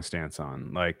strong stance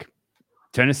on. Like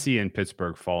Tennessee and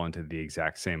Pittsburgh fall into the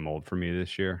exact same mold for me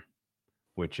this year,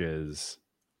 which is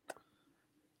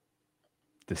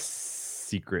the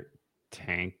secret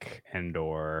tank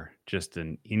and/or just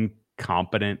an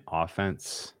incompetent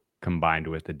offense combined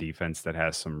with a defense that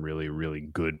has some really, really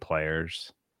good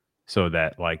players, so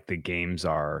that like the games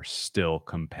are still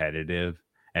competitive.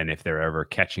 And if they're ever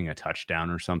catching a touchdown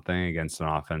or something against an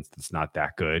offense that's not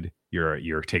that good,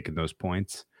 you're taking those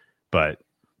points. But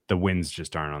the wins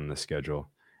just aren't on the schedule.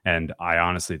 And I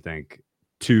honestly think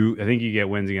you get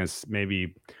wins against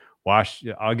maybe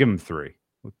I'll give them 3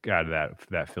 out of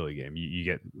that Philly game. You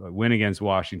get a win against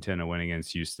Washington, a win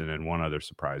against Houston, and one other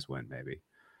surprise win maybe.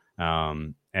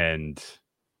 And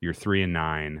you're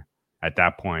 3-9 at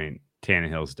that point.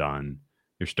 Tannehill's done.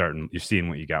 You're seeing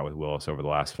what you got with Willis over the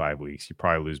last 5 weeks. You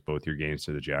probably lose both your games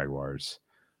to the Jaguars.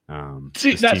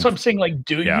 See, that's what I'm saying. Like,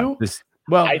 you?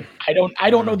 I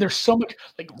don't know. There's so much.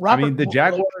 Like, Robert. I mean, the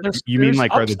Jaguars. You mean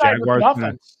like are the Jaguars?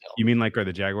 You mean like are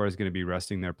the Jaguars going to be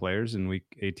resting their players in Week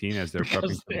 18 as they're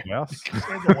prepping for the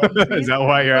playoffs? Is that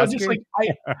why you're asking?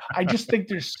 I just think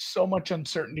there's so much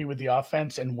uncertainty with the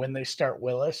offense, and when they start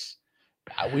Willis.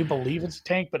 We believe it's a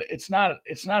tank, but it's not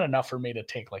enough for me to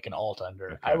take like an alt under.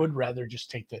 Okay. I would rather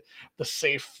just take the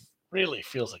safe. Really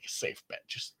feels like a safe bet.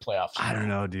 Just playoffs. I don't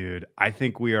know, dude. I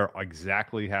think we are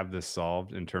exactly have this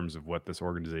solved in terms of what this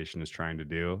organization is trying to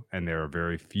do, and there are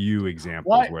very few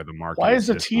examples where the market is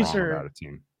this wrong about a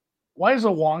team. Why is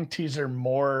a Wong teaser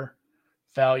more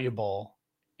valuable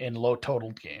in low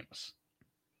totaled games?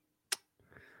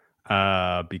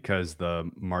 Because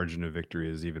the margin of victory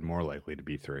is even more likely to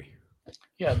be 3.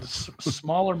 Yeah, the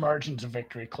smaller margins of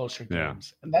victory, closer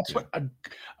games. And that's what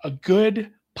a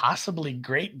good, possibly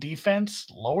great defense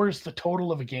lowers the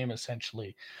total of a game,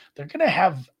 essentially. They're going to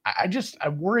have – I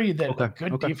worry that a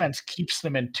good defense keeps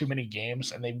them in too many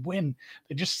games, and they win.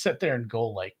 They just sit there and go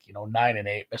like,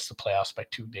 9-8, miss the playoffs by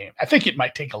 2 games. I think it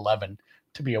might take 11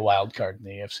 to be a wild card in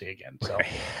the AFC again. So,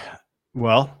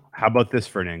 well, how about this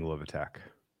for an angle of attack?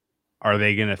 Are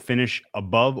they going to finish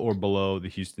above or below the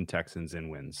Houston Texans in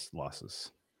wins,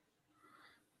 losses?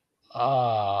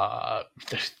 I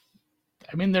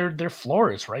mean, their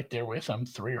floor is right there with them,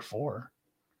 3 or 4.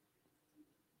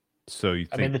 So you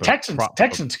think? I mean, the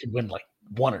Texans could win like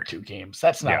 1 or 2 games.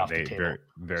 That's not off the table.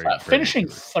 Very finishing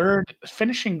third,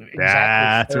 finishing exactly.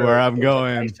 That's where I'm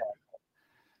going.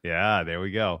 Yeah, there we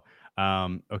go.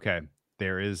 Okay,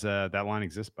 there is that line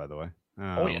exists, by the way.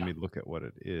 Let me look at what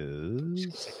it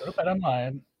is. Go to Bet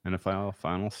Online. NFL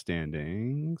final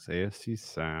standings, AFC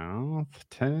South,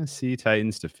 Tennessee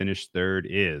Titans to finish third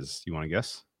is, you want to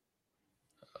guess?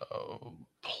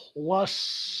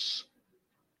 Plus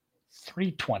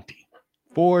 320.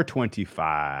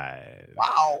 425.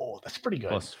 Wow, that's pretty good.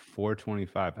 Plus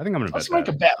 425. I think I'm going to bet Let's make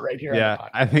a bet right here. Yeah,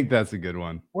 I think that's a good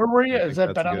one. Where were you? Is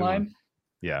that Bet Online?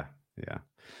 Yeah.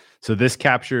 So this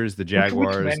captures the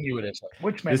Jaguars. Which menu it is?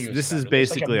 Which menu? This is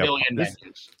basically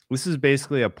this is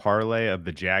basically a parlay of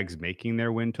the Jags making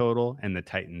their win total and the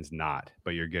Titans not,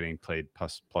 but you're getting played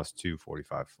plus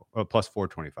 245 plus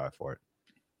 425 for it,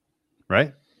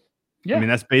 right? Yeah. I mean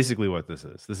that's basically what this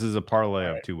is. This is a parlay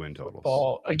of 2 win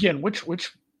totals. Again,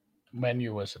 which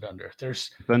menu was it under?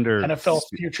 There's under NFL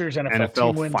futures, NFL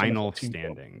team wins, final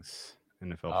standings.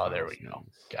 NFL. There we go.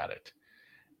 Got it.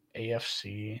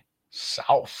 AFC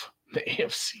South. The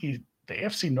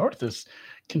AFC North is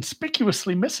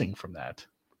conspicuously missing from that.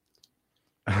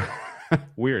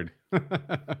 Weird. I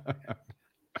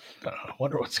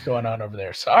wonder what's going on over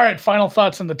there. So, all right, final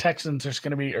thoughts on the Texans. There's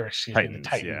going to be, the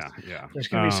Titans. Yeah. There's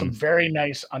going to be some very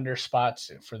nice under spots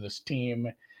for this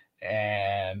team,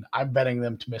 and I'm betting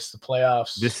them to miss the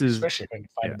playoffs. Especially if I can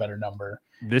find a better number.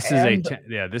 This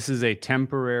is a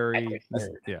temporary.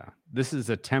 This is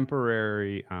a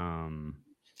temporary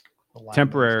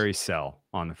sell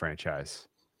on the franchise.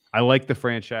 I like the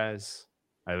franchise.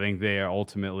 I think they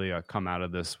ultimately come out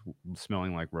of this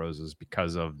smelling like roses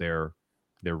because of their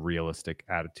realistic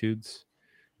attitudes.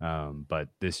 But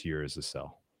this year is a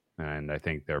sell, and I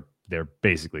think they're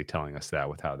basically telling us that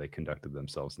with how they conducted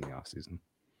themselves in the offseason.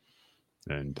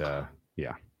 And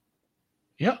yeah.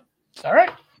 All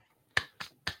right.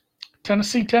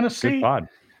 Tennessee. Good pod.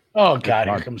 Oh God,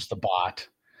 here comes the bot.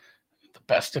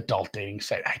 Best adult dating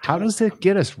site. How does it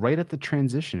get us right at the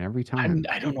transition every time?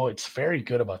 I don't know. It's very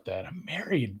good about that. I'm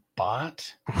married, bot.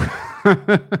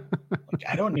 I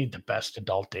don't need the best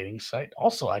adult dating site.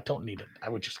 Also, I don't need it. I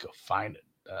would just go find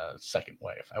a second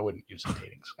wife. I wouldn't use a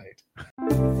dating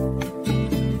site.